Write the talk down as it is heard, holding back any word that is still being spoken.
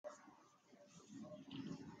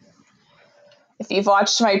If you've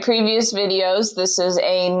watched my previous videos, this is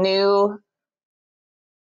a new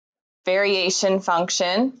variation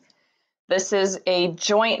function. This is a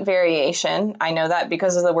joint variation. I know that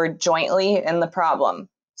because of the word jointly in the problem.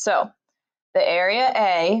 So the area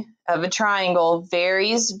A of a triangle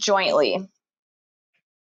varies jointly.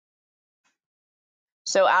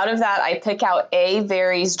 So out of that, I pick out A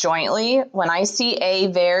varies jointly. When I see A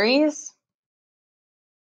varies,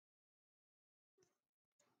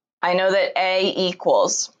 I know that A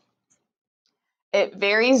equals. It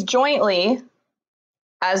varies jointly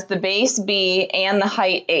as the base B and the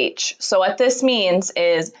height H. So what this means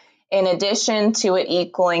is, in addition to it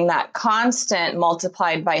equaling that constant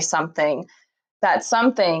multiplied by something, that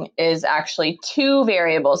something is actually two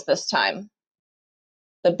variables this time,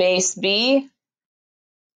 the base B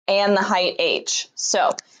and the height H.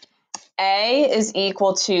 So A is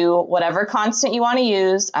equal to whatever constant you want to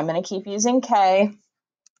use, I'm going to keep using K,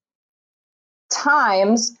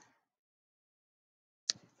 times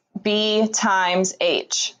B times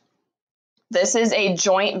H. This is a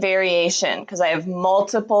joint variation because I have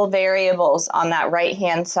multiple variables on that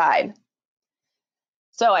right-hand side.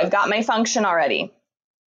 So I've got my function already.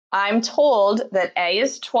 I'm told that A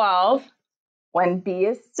is 12 when B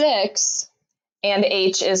is 6 and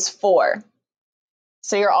H is 4.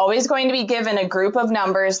 So you're always going to be given a group of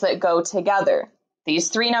numbers that go together. These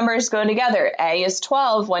three numbers go together. A is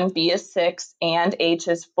 12 when B is 6 and H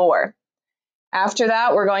is 4. After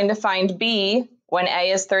that, we're going to find B when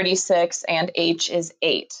A is 36 and H is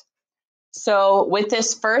 8. So with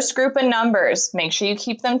this first group of numbers, make sure you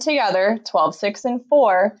keep them together, 12, 6, and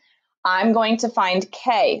 4. I'm going to find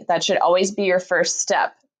K. That should always be your first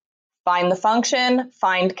step. Find the function,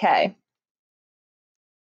 find K.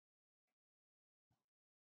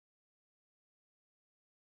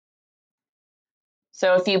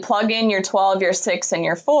 So if you plug in your 12, your 6, and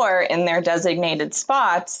your 4 in their designated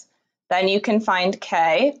spots, then you can find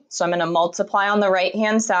K. So I'm going to multiply on the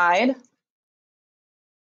right-hand side.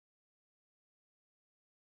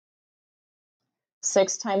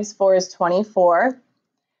 Six times 4 is 24.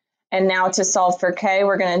 And now to solve for K,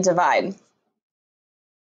 we're going to divide.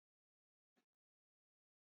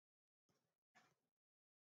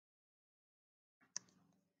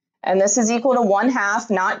 And this is equal to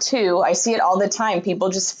 1/2, not 2. I see it all the time. People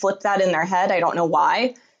just flip that in their head. I don't know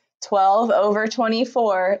why. 12 over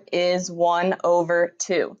 24 is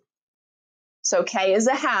 1/2. So K is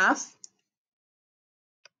 1/2.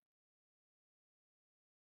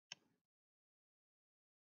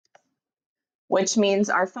 Which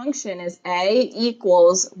means our function is A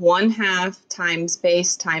equals 1/2 times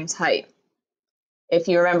base times height. If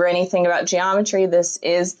you remember anything about geometry, this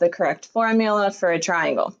is the correct formula for a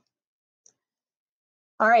triangle.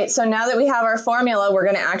 All right, so now that we have our formula, we're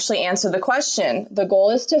going to actually answer the question. The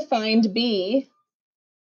goal is to find B,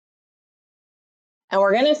 and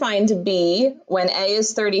we're going to find B when A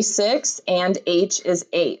is 36 and H is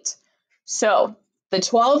 8. So the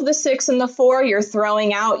 12, the 6, and the 4 you're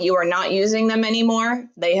throwing out. You are not using them anymore.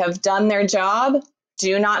 They have done their job.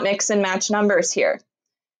 Do not mix and match numbers here.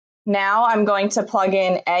 Now I'm going to plug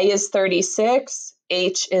in A is 36,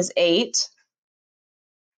 H is 8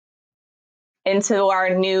 into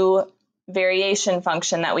our new variation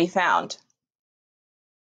function that we found.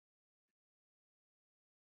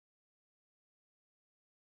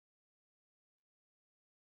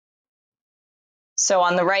 So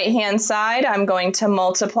on the right-hand side, I'm going to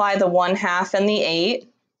multiply the 1/2 and the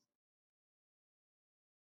 8.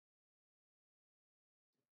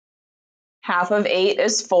 Half of 8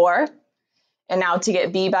 is 4. And now to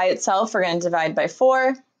get B by itself, we're going to divide by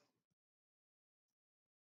 4.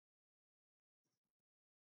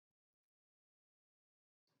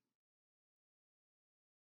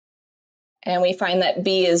 And we find that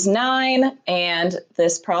B is 9, and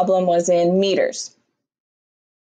this problem was in meters.